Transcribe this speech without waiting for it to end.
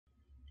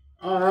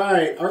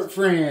Alright, art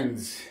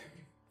friends.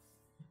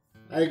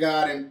 I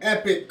got an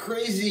epic,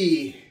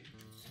 crazy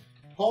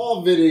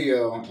haul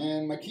video,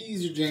 and my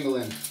keys are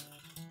jingling.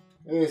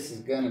 This is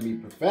gonna be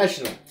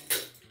professional.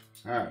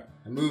 Alright,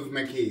 I moved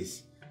my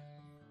keys.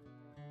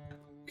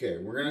 Okay,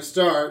 we're gonna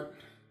start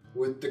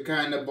with the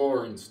kind of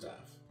boring stuff.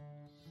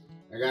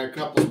 I got a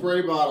couple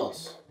spray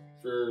bottles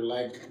for,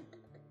 like,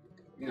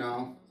 you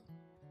know,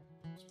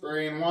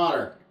 spraying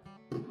water.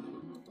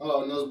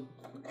 Oh, and those,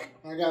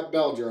 I got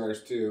bell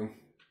jars too,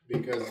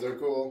 because they're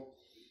cool.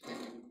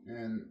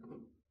 And,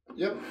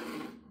 yep.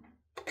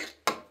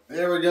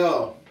 There we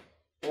go.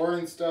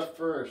 Boring stuff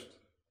first.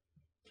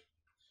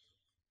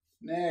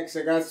 Next,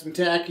 I got some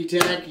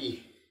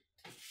tacky.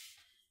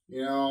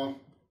 You know,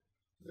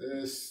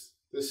 this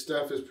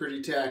stuff is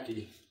pretty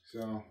tacky,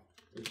 so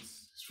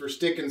it's for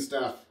sticking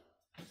stuff.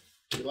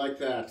 If you like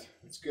that,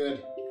 it's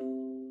good.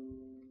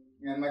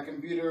 And my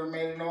computer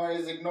made a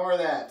noise, ignore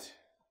that.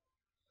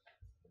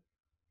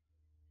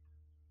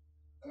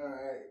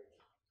 Alright,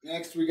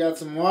 next we got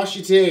some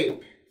washi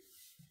tape.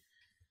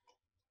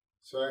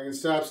 So I can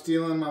stop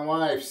stealing my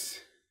wife's.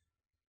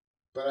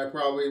 But I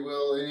probably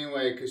will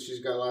anyway, because she's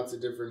got lots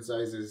of different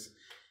sizes.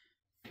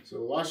 So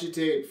washi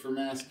tape for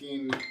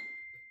masking.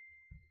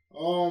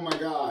 Oh my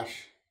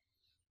gosh.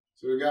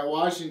 So we got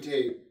washi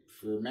tape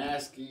for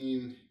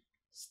masking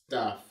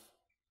stuff.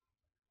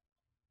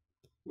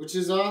 Which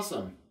is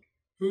awesome.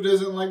 Who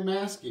doesn't like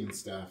masking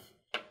stuff?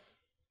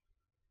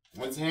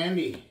 That's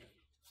handy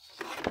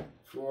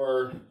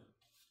for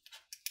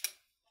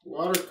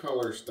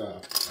watercolor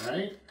stuff,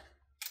 right?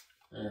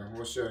 There,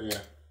 we'll show you.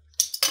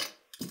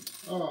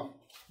 Oh,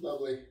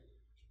 lovely.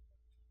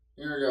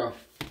 Here we go.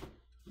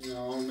 You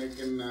know,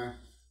 making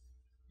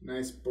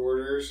nice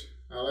borders.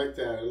 I like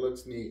that. It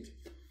looks neat.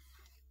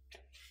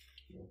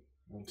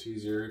 Little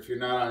teaser. If you're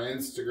not on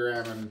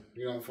Instagram and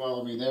you don't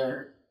follow me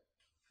there.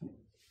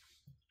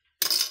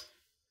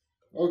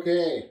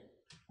 Okay.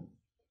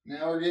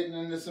 Now we're getting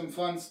into some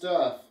fun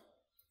stuff.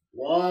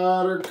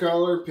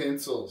 Watercolor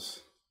pencils.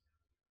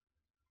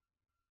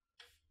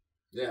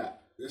 Yeah.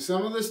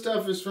 Some of the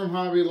stuff is from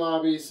Hobby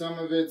Lobby. Some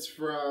of it's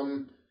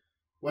from,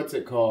 what's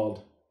it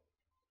called?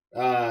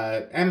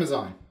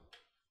 Amazon.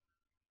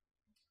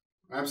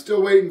 I'm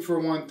still waiting for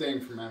one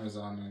thing from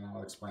Amazon, and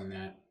I'll explain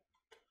that.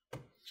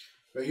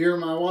 But here are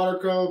my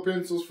watercolor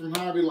pencils from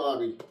Hobby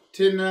Lobby.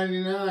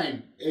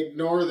 $10.99.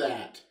 Ignore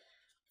that.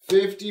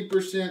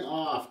 50%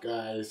 off,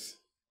 guys.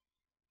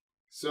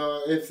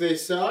 So if they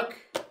suck,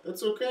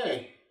 that's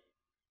okay.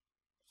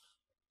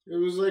 It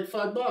was like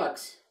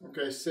 $5.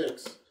 Okay,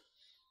 $6.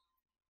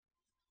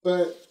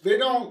 But they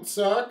don't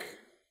suck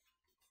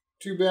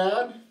too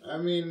bad. I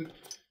mean,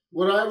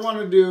 what I want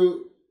to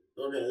do...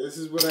 Okay, this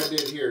is what I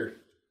did here.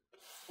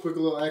 Quick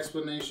little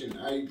explanation.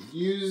 I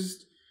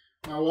used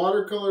my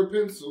watercolor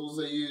pencils.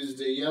 I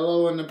used a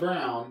yellow and a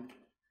brown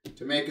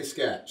to make a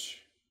sketch.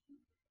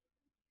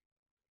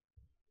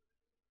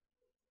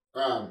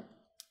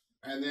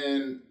 And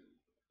then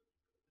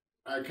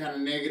I kind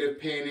of negative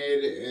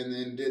painted and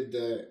then did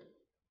the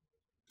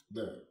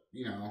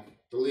you know,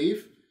 the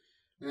leaf.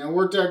 And it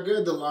worked out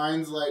good. The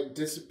lines like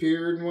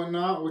disappeared and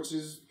whatnot, which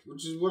is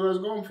what I was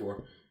going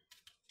for.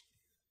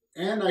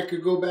 And I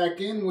could go back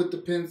in with the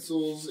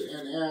pencils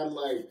and add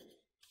like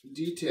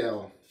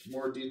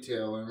more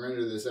detail, and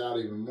render this out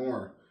even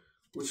more,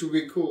 which would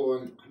be cool.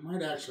 And I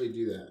might actually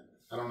do that.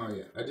 I don't know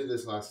yet. I did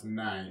this last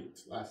night.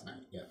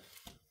 Yeah.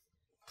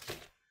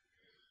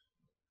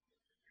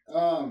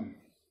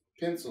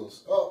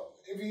 Pencils. Oh,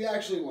 if you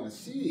actually want to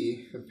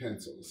see the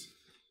pencils.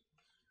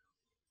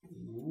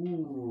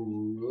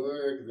 Ooh,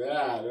 look at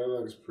that. That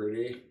looks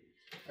pretty.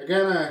 I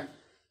kind of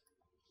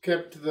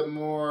kept the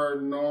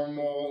more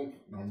normal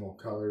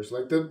colors.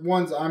 Like the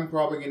ones I'm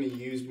probably going to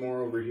use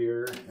more over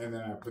here. And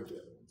then I put the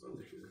other ones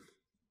over here.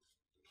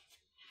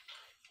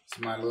 It's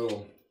my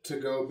little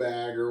to-go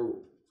bag or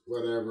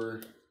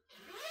whatever.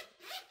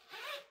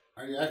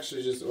 I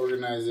actually just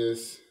organize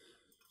this.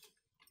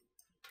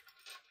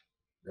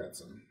 Got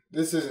some.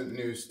 This isn't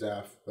new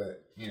stuff,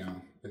 but, you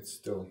know, it's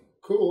still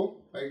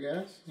cool, I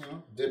guess. You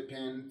know, dip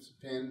pins,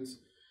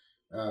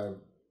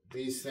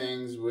 these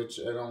things, which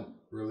I don't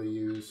really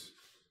use.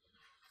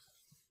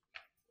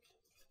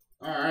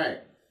 Alright,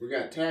 we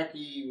got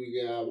tacky, we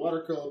got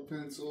watercolor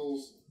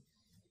pencils.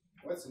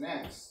 What's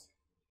next?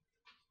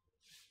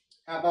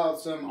 How about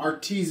some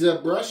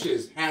Arteza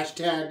brushes?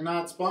 Hashtag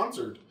not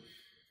sponsored.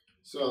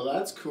 So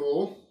that's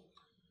cool.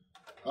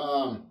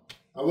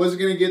 I was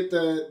going to get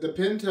the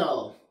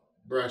Pentel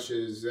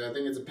brushes. I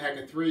think it's a pack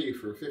of 3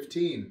 for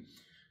 $15.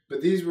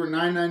 But these were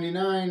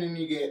 $9.99 and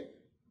you get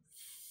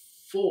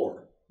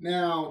 4.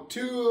 Now,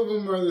 2 of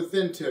them are the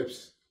thin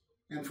tips.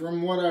 And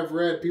from what I've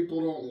read,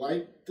 people don't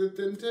like the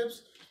thin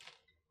tips.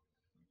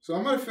 So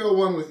I'm going to fill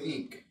one with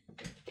ink.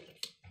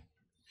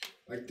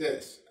 Like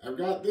this. I've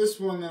got this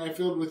one that I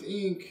filled with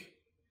ink.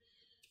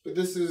 But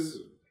this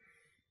is...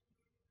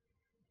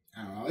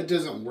 I don't know. It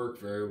doesn't work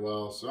very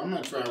well. So I'm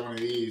going to try one of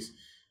these.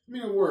 I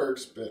mean, it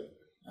works, but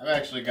I've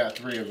actually got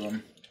 3 of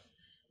them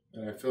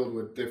that I filled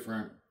with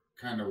different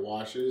kind of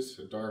washes.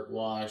 A dark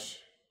wash,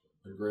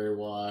 a gray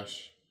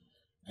wash,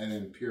 and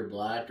then pure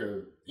black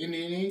of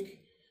Indian ink.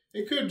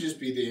 It could just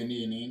be the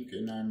Indian ink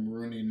and I'm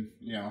ruining,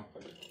 you know,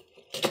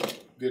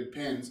 good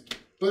pens.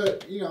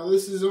 But, you know,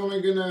 this is only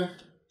gonna,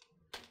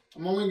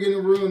 I'm only gonna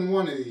ruin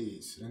one of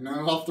these and not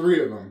all three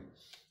of them.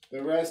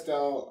 The rest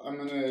I'm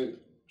gonna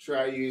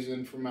try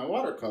using for my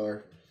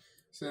watercolor.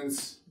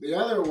 Since the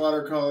other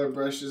watercolor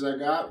brushes I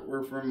got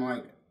were from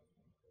like,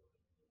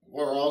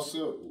 or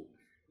also,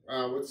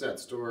 what's that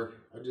store?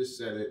 I just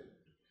said it.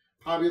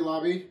 Hobby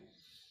Lobby.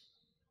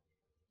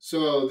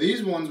 So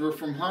these ones were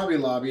from Hobby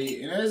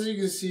Lobby, and as you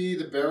can see,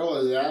 the barrel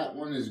of that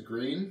one is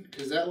green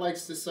because that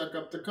likes to suck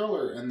up the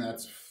color, and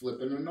that's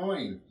flippin'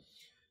 annoying.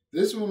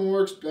 This one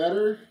works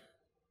better-ish,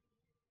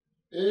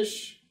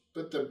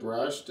 but the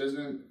brush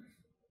doesn't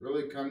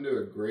really come to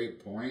a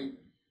great point.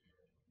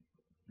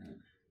 I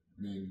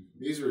mean,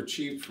 these were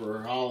cheap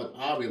for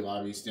Hobby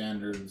Lobby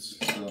standards,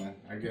 so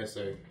I guess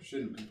I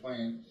shouldn't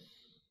complain.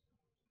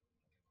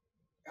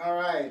 All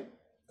right,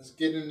 let's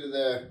get into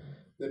the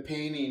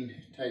painting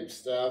type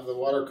stuff, the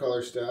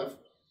watercolor stuff.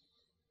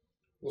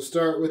 We'll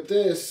start with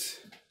this.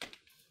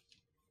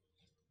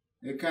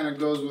 It kind of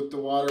goes with the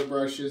water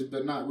brushes,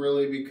 but not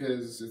really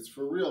because it's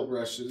for real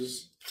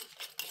brushes.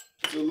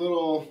 It's a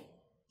little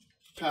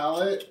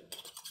palette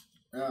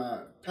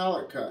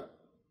cup.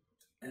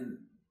 And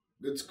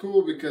it's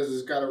cool because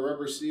it's got a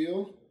rubber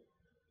seal,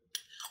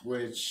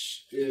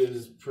 which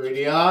is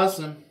pretty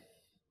awesome.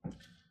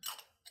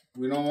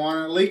 We don't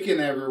want it leaking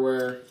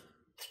everywhere.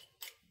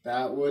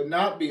 That would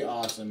not be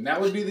awesome. That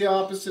would be the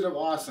opposite of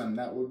awesome.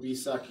 That would be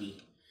sucky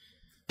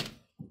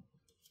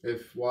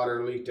if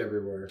water leaked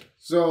everywhere.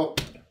 So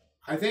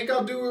I think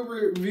I'll do a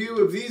review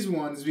of these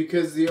ones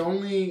because the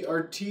only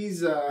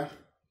Arteza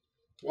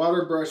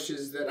water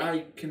brushes that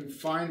I can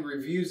find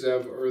reviews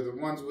of are the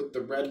ones with the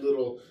red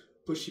little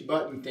pushy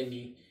button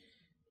thingy.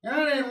 And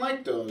I didn't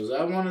like those.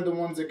 I wanted the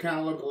ones that kind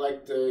of look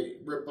like the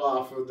rip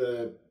off of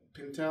the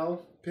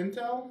Pintel?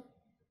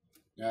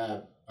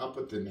 I'll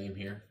put the name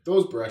here.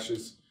 Those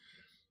brushes.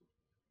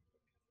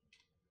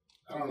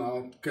 I don't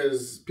know,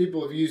 because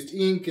people have used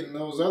ink in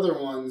those other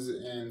ones,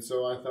 and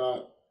so I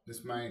thought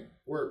this might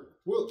work.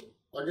 Well,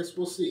 I guess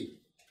we'll see.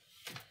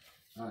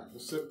 Alright, we'll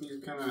set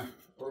these kind of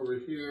over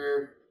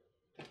here.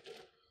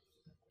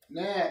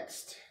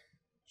 Next,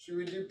 should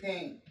we do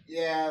paint?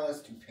 Yeah,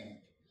 let's do paint.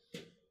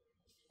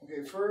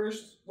 Okay,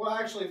 first,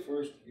 I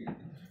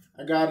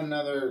got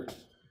another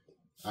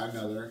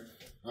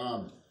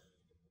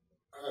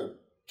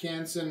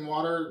Canson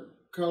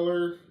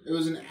watercolor. It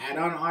was an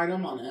add-on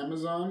item on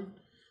Amazon.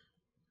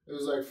 It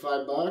was like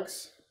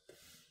 $5,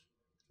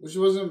 which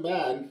wasn't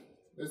bad.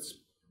 It's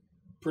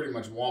pretty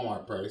much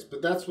Walmart price,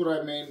 but that's what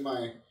I made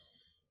my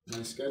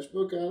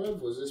sketchbook out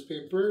of, was this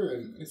paper,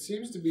 and it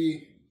seems to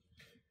be,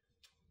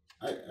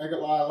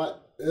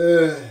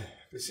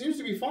 it seems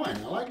to be fine.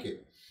 I like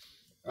it.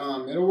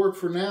 It'll work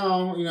for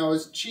now. You know,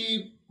 it's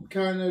cheap,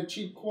 kind of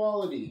cheap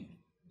quality,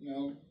 you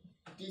know,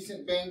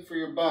 decent bang for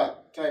your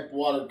buck type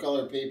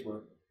watercolor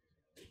paper.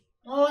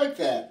 I like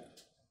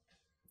that.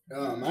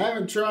 I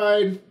haven't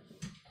tried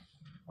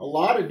a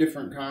lot of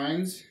different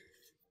kinds.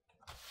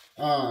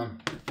 I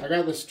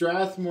got the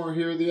Strathmore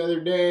here the other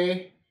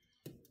day,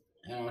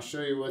 and I'll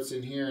show you what's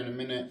in here in a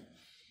minute.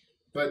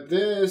 But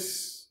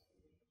this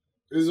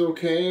is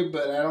okay,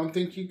 but I don't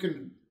think you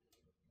can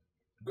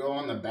go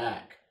on the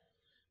back.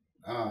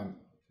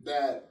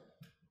 That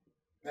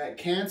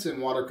Canson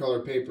watercolor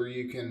paper,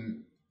 you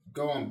can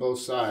go on both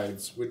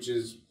sides, which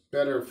is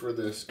better for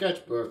the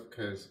sketchbook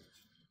because,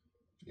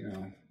 you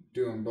know,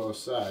 doing both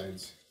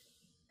sides.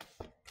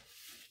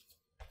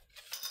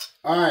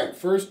 Alright,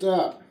 first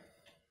up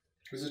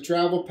is a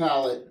travel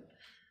palette.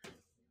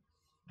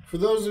 For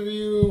those of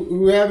you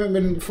who haven't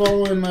been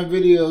following my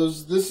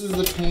videos, this is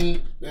the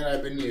paint that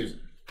I've been using.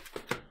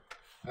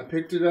 I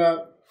picked it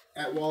up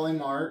at Wally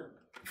Mart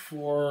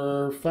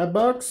for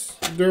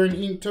 $5 during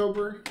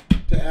Inktober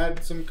to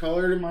add some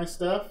color to my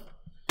stuff.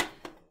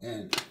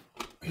 And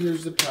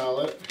here's the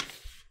palette.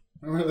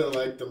 I really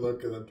like the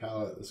look of the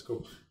palette. It's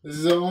cool. This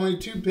is the only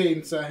two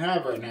paints I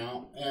have right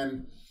now,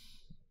 and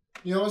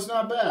you know, it's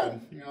not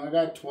bad. You know, I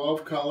got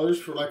 12 colors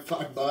for like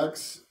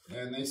 $5,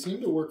 and they seem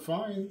to work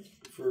fine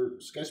for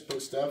sketchbook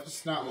stuff.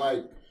 It's not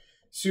like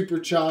super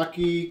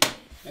chalky,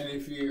 and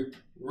if you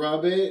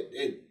rub it,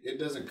 it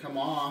doesn't come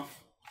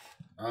off.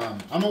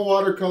 I'm a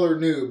watercolor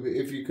noob,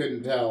 if you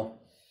couldn't tell,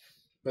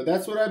 but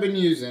that's what I've been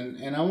using,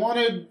 and I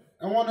wanted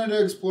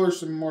to explore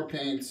some more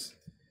paints.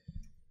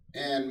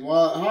 And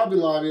while at Hobby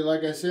Lobby,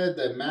 like I said,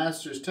 the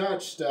Master's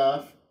Touch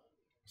stuff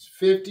is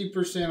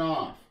 50%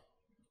 off.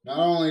 Not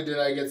only did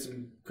I get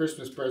some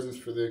Christmas presents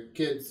for the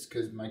kids,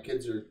 because my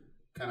kids are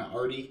kind of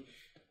arty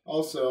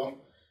also,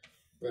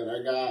 but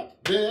I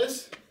got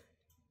this.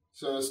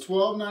 So it's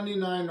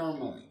 $12.99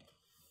 normally.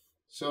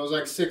 So it was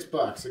like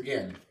 $6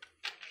 again.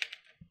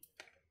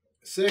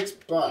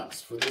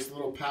 $6 for this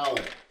little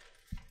palette.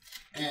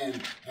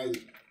 And I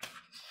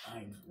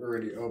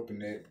already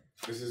opened it.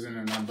 This isn't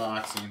an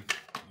unboxing.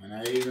 And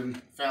I even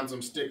found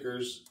some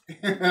stickers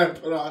I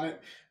put on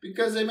it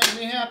because they make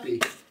me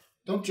happy.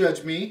 Don't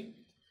judge me.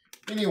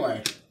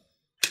 Anyway,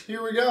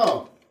 here we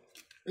go.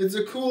 It's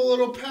a cool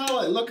little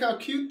palette. Look how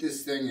cute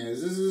this thing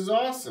is. This is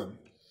awesome.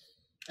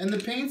 And the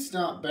paint's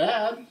not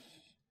bad.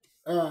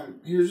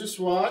 Here's a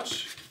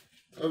swatch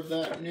of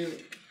that new,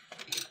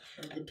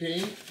 of the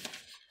paint.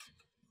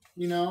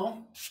 You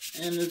know,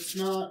 and it's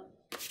not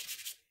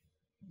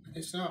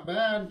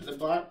bad. The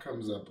black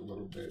comes up a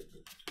little bit.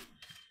 But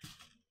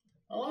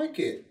I like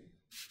it.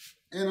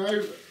 And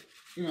I've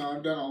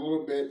done a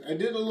little bit. I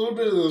did a little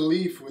bit of the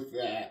leaf with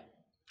that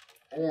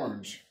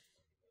orange.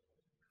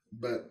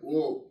 But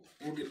we'll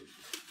get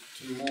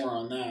to more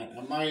on that.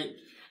 I might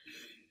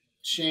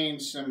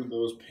change some of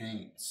those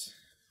paints.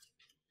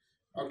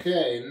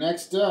 Okay,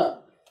 next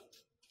up.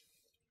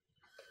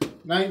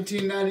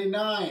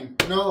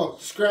 $19.99. No,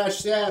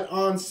 scratch that.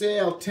 On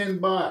sale,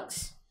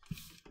 $10.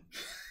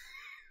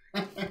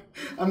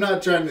 I'm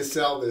not trying to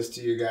sell this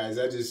to you guys.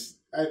 I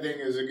think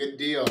it was a good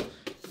deal.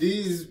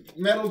 These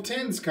metal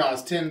tins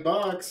cost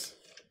 $10,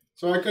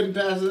 so I couldn't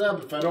pass it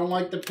up. If I don't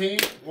like the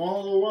paint, well,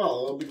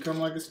 it'll become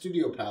like a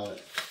studio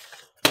palette.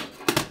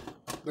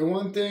 The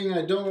one thing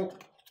I don't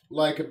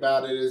like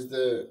about it is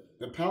the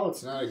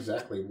palette's not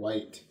exactly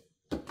white.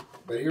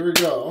 But here we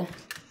go.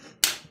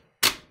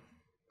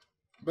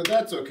 But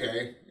that's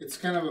okay. It's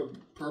kind of a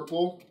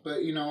purple,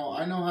 but you know,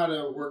 I know how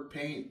to work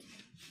paint,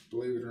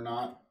 believe it or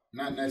not.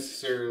 Not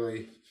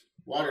necessarily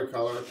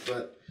watercolor,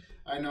 but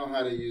I know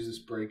how to use a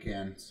spray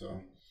can,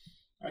 so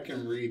I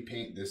can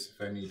repaint this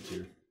if I need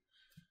to.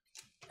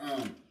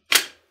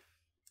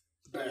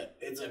 But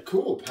it's a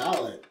cool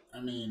palette.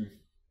 I mean,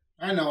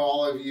 I know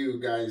all of you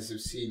guys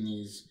have seen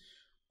these.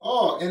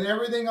 Oh, and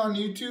everything on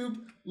YouTube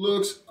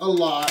looks a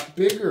lot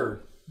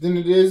bigger than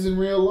it is in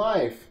real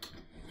life.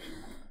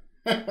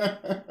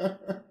 I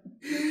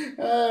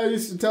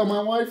used to tell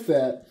my wife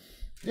that.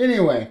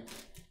 Anyway,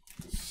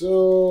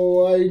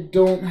 so I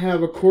don't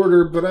have a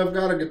quarter, but I've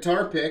got a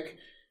guitar pick.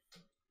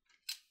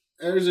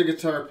 There's a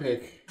guitar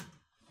pick.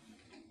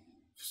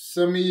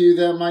 Some of you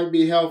that might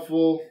be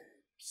helpful.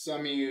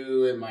 Some of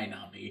you it might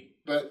not be.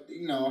 But,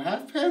 you know,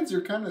 half pens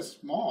are kind of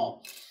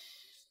small.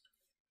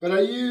 But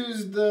I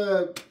used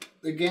the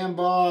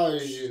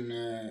gamboge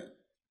and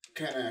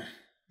kind of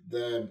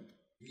the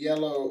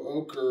yellow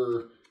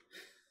ochre.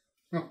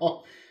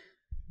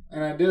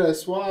 And I did a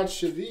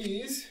swatch of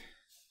these.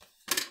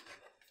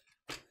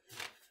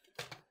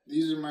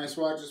 These are my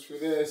swatches for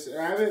this.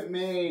 I haven't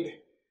made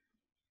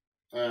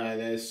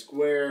the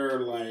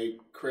square like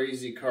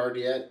crazy card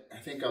yet. I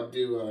think I'll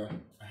do a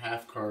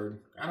half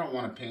card. I don't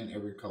want to paint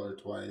every color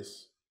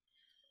twice.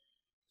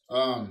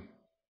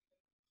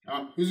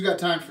 Who's got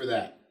time for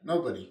that?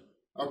 Nobody.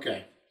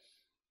 Okay.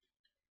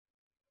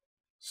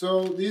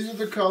 So these are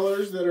the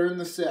colors that are in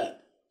the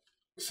set.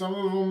 Some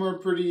of them are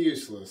pretty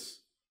useless.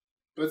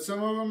 But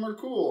some of them are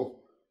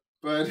cool.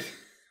 But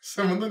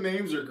some of the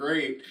names are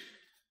great.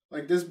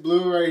 Like this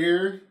blue right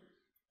here,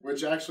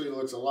 which actually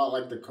looks a lot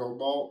like the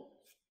cobalt,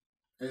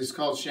 is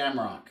called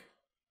Shamrock.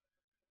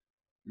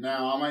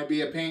 Now, I might be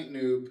a paint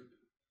noob,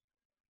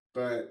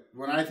 but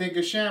when I think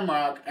of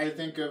Shamrock, I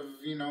think of,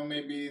 you know,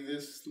 maybe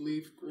this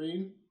leaf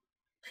green.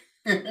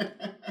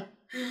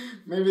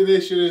 Maybe they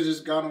should have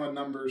just gone with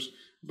numbers.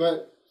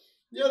 But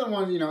the other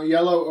one, you know,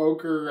 yellow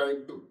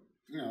ochre,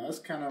 you know, that's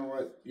kind of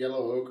what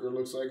yellow ochre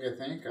looks like, I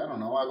think. I don't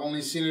know. I've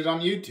only seen it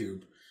on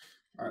YouTube.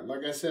 All right,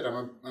 like I said,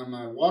 I'm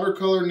a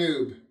watercolor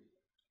noob.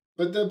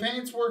 But the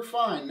paints work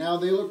fine. Now,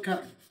 they look kind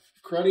of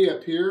cruddy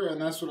up here, and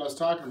that's what I was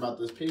talking about,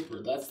 this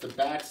paper. That's the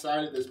back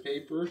side of this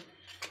paper.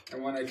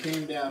 And when I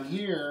came down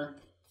here,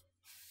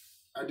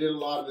 I did a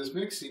lot of this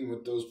mixing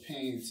with those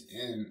paints,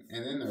 and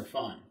then they're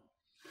fine.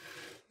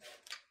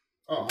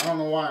 Oh, I don't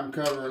know why I'm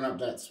covering up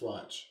that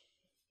swatch.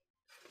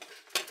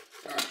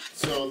 All right,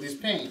 so these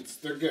paints,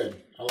 they're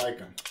good. I like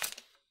them.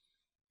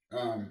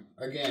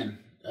 Again,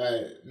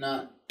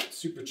 not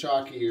super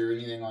chalky or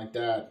anything like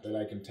that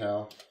I can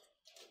tell.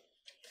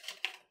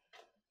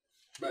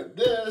 But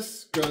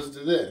this goes to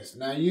this.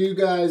 Now you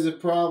guys have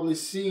probably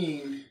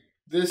seen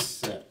this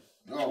set.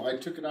 Oh, I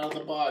took it out of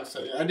the box.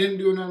 I didn't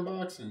do an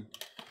unboxing.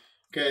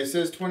 Okay, it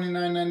says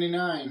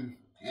 $29.99.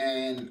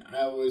 And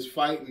I was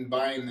fighting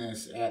buying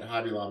this at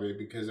Hobby Lobby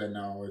because I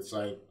know it's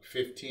like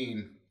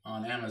 $15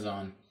 on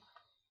Amazon.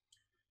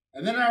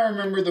 And then I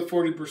remember the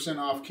 40%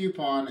 off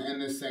coupon,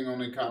 and this thing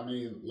only cost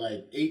me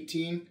like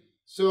 $18.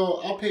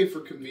 So I'll pay for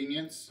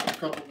convenience, a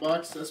couple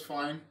bucks, that's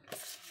fine.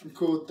 I'm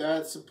cool with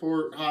that.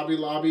 Support Hobby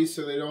Lobby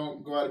so they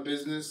don't go out of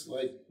business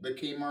like the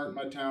Kmart in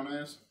my town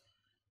is,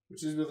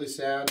 which is really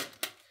sad.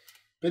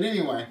 But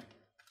anyway,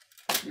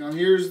 you know,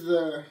 here's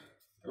the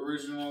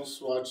original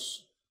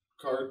swatch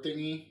card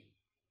thingy,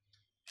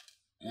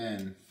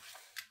 and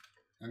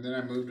then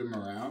I moved them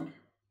around.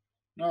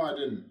 No, I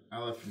didn't. I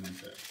left them like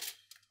that.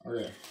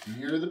 Okay, and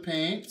here are the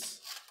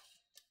paints.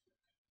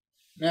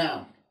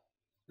 Now,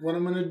 what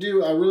I'm gonna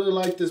do, I really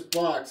like this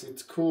box.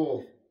 It's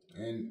cool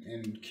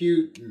and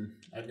cute, and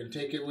I can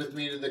take it with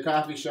me to the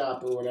coffee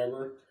shop or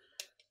whatever.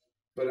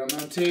 But I'm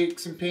gonna take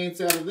some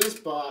paints out of this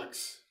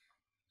box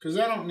because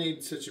I don't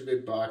need such a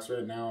big box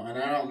right now, and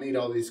I don't need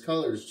all these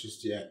colors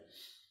just yet.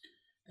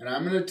 And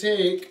I'm gonna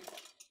take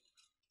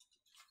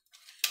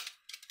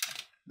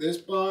this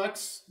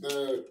box,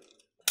 the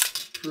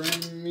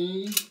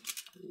Prima.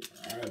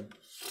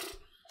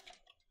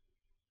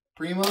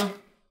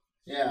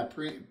 Yeah,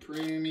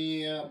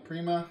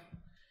 Prima.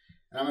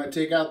 And I'm going to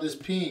take out this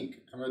pink.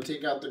 I'm going to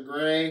take out the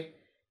gray.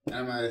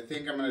 And I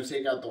think I'm going to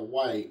take out the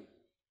white.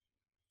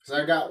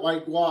 Because I got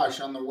white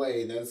gouache on the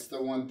way. That's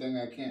the one thing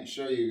I can't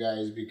show you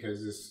guys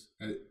because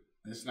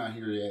it's not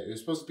here yet. It was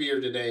supposed to be here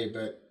today,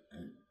 but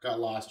it got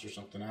lost or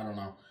something. I don't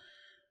know.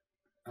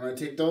 I'm going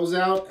to take those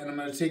out, and I'm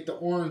going to take the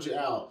orange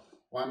out.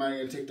 Why am I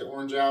going to take the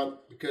orange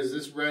out? Because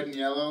this red and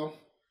yellow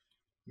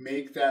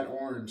make that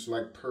orange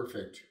like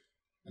perfect.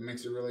 It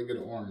makes a really good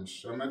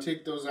orange. So I'm going to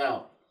take those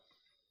out.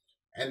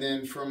 And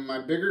then from my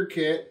bigger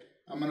kit,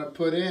 I'm going to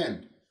put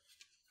in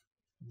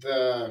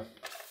the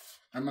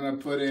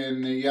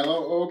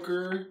yellow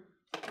ochre.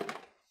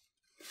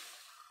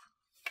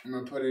 I'm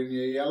going to put in the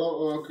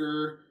yellow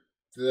ochre,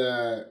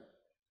 the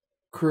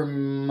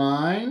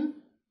cremine,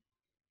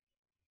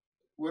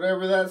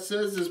 whatever that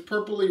says, is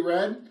purpley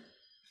red,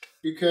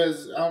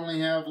 because I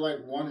only have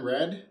like one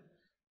red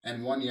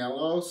and one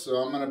yellow. So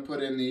I'm going to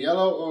put in the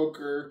yellow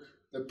ochre,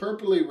 the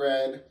purpley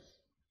red,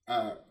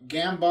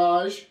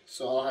 gamboge.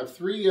 So I'll have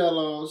 3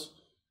 yellows,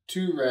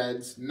 2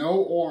 reds,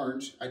 no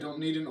orange. I don't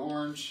need an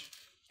orange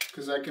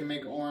because I can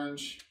make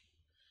orange.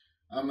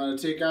 I'm going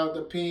to take out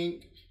the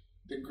pink,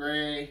 the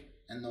gray,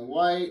 and the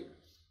white.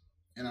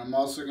 And I'm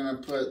also going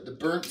to put the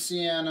burnt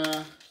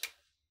sienna.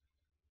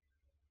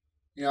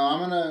 You know,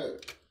 I'm going to...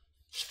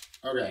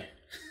 Okay.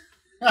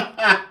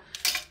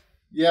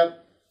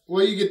 Yep.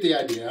 Well, you get the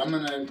idea. I'm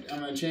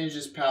gonna change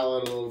this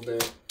palette a little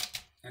bit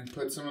and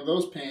put some of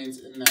those paints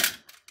in there.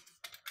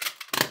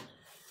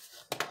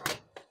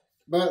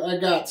 But I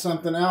got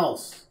something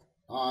else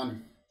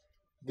on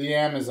the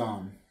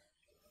Amazon.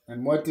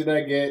 And what did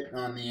I get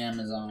on the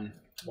Amazon?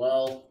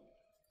 Well,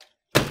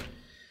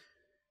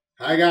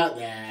 I got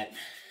that.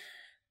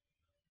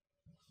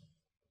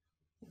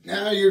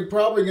 Now you're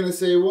probably going to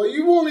say, well,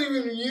 you won't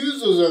even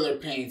use those other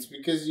paints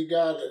because you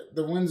got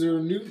the Winsor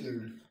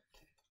Newton.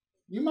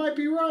 You might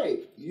be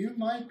right. You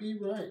might be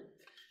right.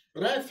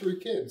 But I have 3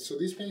 kids, so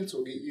these paints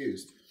will get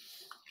used.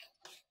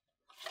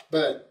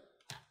 But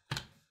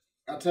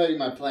I'll tell you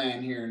my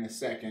plan here in a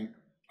second.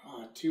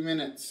 2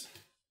 minutes.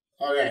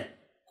 Okay,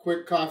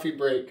 quick coffee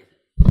break.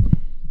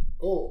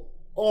 Oh,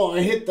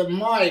 I hit the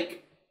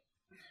mic.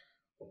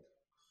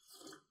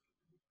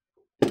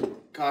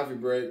 Coffee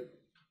break.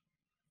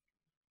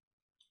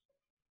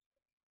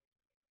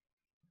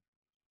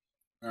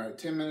 Alright,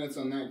 10 minutes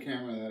on that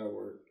camera, that'll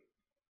work.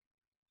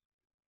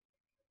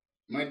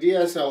 My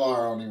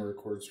DSLR only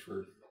records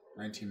for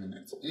 19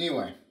 minutes.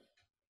 Anyway.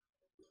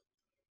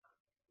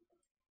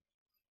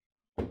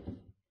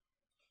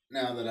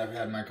 Now that I've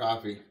had my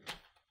coffee.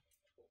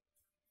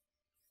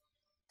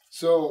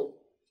 So,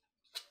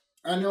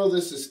 I know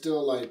this is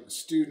still like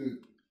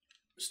student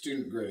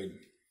grade.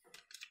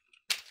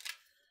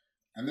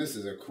 And this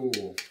is a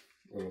cool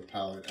little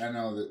palette. I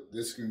know that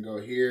this can go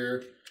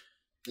here.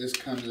 This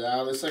comes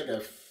out. It's like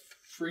a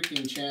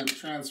freaking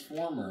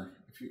transformer.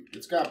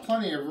 It's got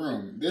plenty of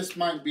room. This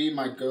might be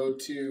my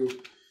go-to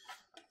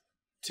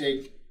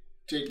take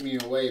me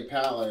away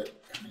palette.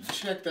 I mean,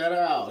 check that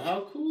out.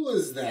 How cool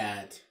is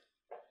that?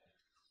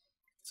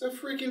 It's a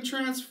freaking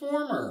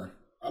transformer.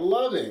 I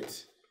love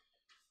it.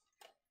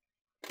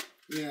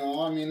 You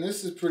know, I mean,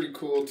 this is pretty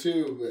cool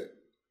too, but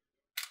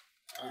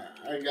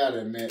I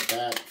gotta admit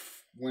that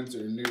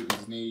Winsor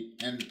Newton's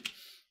neat. And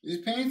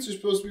these paints are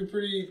supposed to be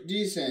pretty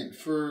decent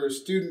for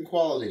student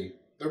quality.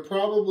 They're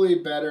probably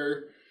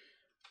better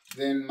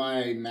than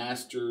my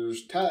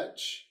Master's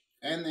Touch.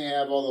 And they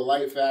have all the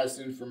light fast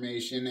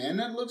information. And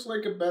it looks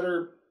like a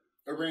better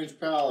arranged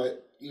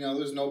palette. You know,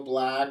 there's no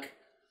black.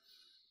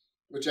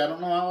 Which I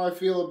don't know how I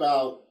feel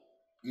about,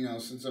 you know,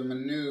 since I'm a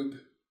noob.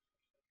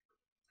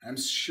 I'm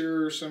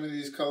sure some of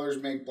these colors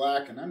make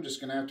black. And I'm just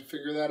going to have to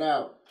figure that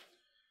out.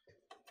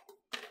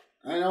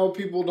 I know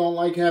people don't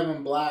like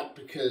having black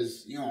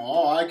because, you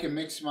know, I can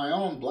mix my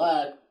own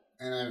black.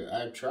 And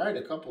I've tried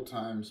a couple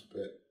times,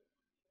 but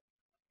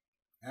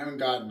I haven't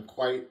gotten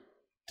quite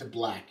to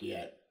black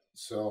yet.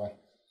 So,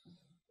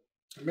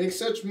 it makes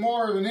such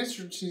more of an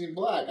interesting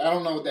black. I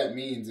don't know what that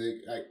means.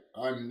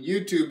 On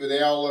YouTube,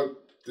 they all look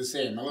the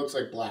same. It looks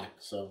like black,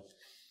 so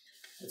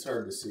it's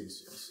hard to see.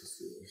 So let's just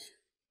do this.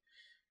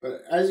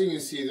 But as you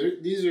can see,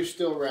 these are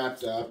still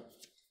wrapped up,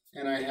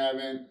 and I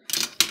haven't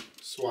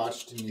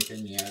swatched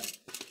anything yet.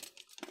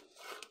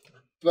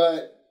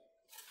 But,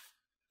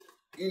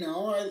 you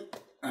know,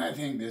 I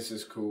think this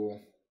is cool.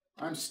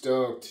 I'm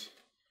stoked.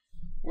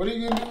 What are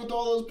you going to do with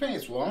all those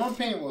paints? Well, I'm going to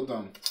paint with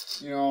them.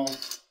 You know,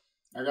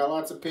 I got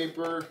lots of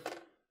paper,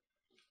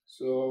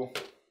 so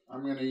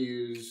I'm going to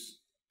use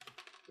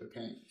the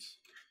paints.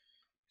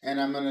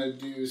 And I'm going to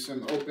do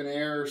some open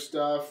air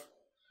stuff.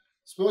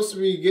 It's supposed to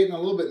be getting a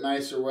little bit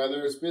nicer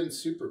weather. It's been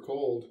super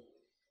cold.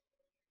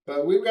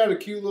 But we've got a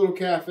cute little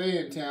cafe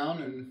in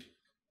town, and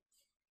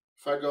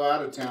if I go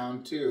out of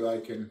town too, I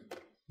can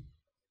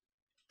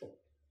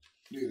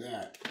do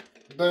that.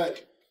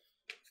 But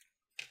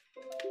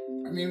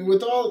I mean,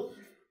 with all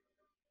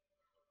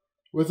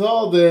with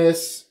all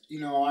this, you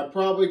know, I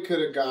probably could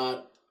have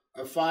got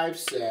a 5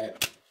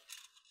 set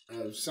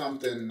of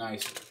something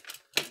nicer.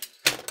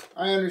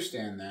 I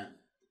understand that.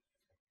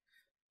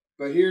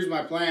 But here's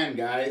my plan,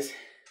 guys.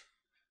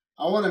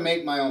 I want to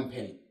make my own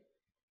paint.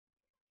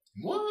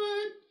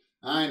 What?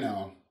 I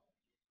know.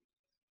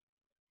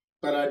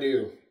 But I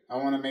do. I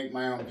want to make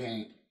my own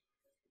paint.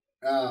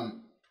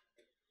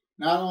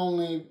 Not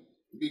only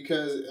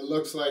because it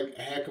looks like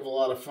a heck of a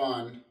lot of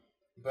fun,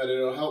 but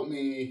it'll help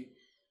me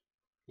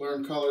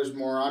learn colors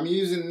more. I'm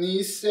using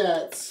these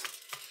sets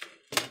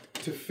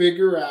to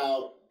figure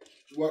out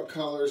what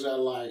colors I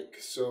like.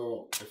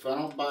 So if I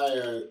don't buy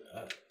a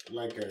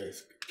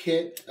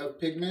kit of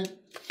pigment,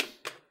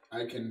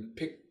 I can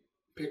pick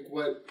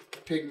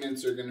what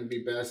pigments are going to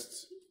be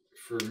best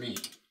for me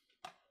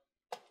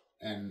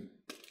and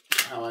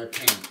how I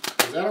paint.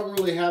 Because I don't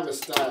really have a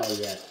style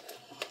yet.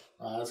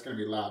 Wow, that's going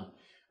to be loud.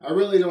 I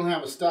really don't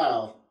have a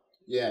style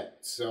yet,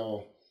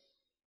 so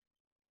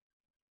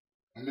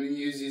I'm going to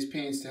use these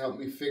paints to help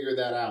me figure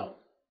that out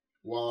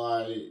while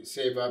I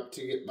save up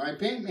to get my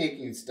paint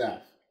making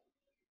stuff.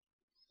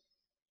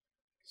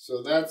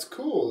 So that's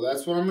cool.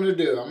 That's what I'm going to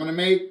do. I'm going to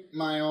make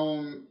my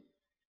own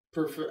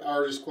perfect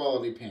artist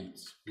quality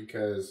paints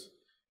because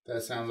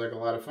that sounds like a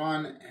lot of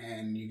fun,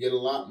 and you get a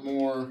lot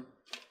more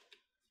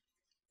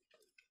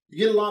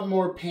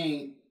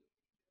paint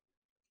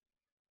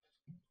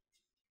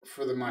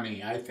for the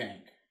money, I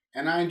think.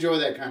 And I enjoy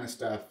that kind of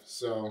stuff.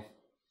 So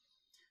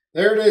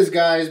there it is,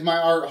 guys, my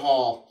art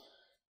haul.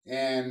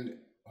 And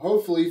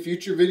hopefully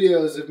future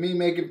videos of me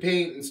making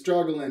paint and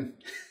struggling.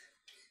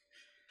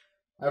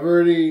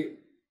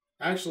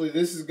 Actually,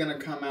 this is going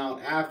to come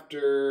out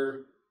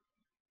after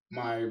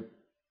my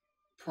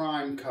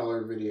prime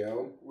color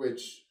video,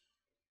 which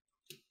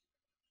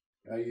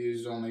I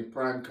used only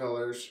prime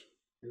colors.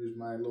 Here's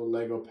my little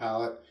Lego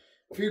palette.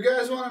 If you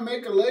guys want to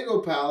make a Lego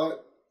palette,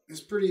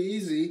 it's pretty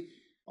easy.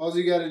 All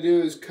you got to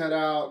do is cut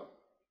out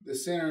the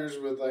centers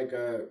with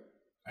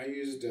I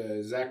used a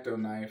X-Acto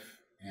knife,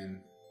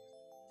 and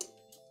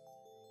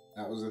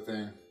that was the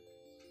thing.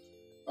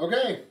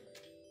 Okay,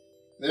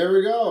 there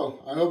we go.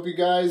 I hope you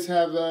guys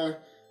have a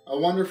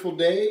wonderful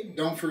day.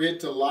 Don't forget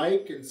to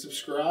like and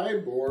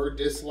subscribe or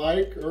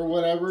dislike or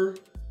whatever,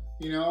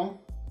 you know.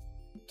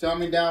 Tell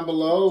me down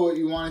below what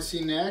you want to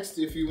see next.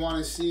 If you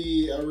want to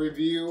see a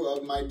review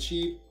of my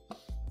cheap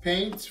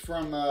paints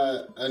from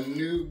a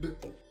noob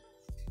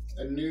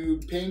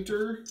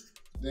painter,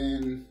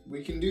 then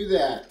we can do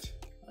that.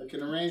 I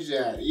can arrange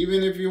that.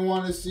 Even if you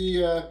want to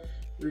see a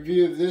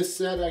review of this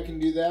set, I can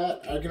do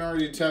that. I can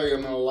already tell you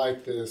I'm gonna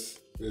like this.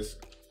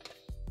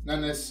 Not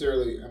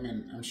necessarily. I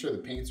mean, I'm sure the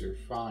paints are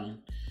fine.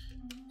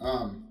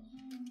 I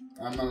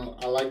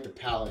like the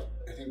palette.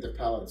 I think the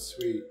palette's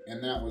sweet,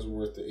 and that was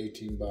worth the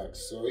 18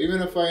 bucks. So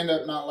even if I end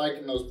up not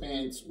liking those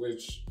paints,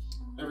 which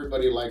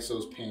everybody likes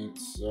those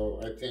paints,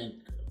 so I think,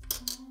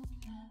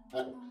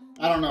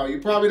 I don't know. You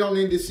probably don't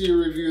need to see a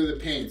review of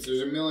the paints.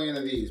 There's a million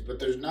of these, but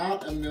there's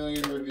not a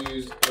million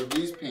reviews of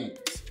these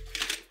paints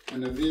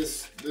and of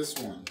this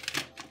one.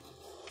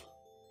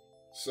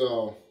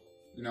 So,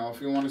 you know,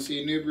 if you want to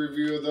see a noob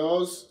review of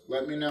those,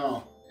 let me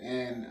know.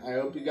 And I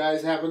hope you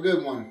guys have a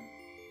good one.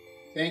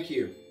 Thank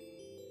you.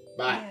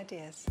 Bye.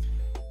 Ideas.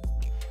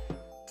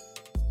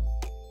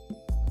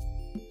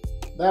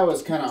 That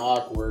was kind of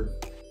awkward.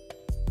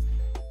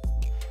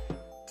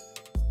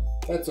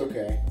 That's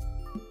okay.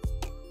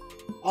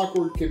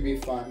 Awkward can be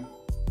fun.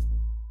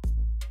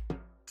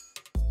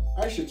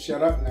 I should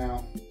shut up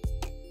now.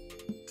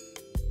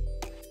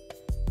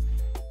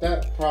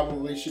 That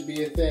probably should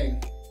be a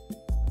thing.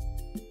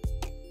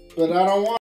 But I don't want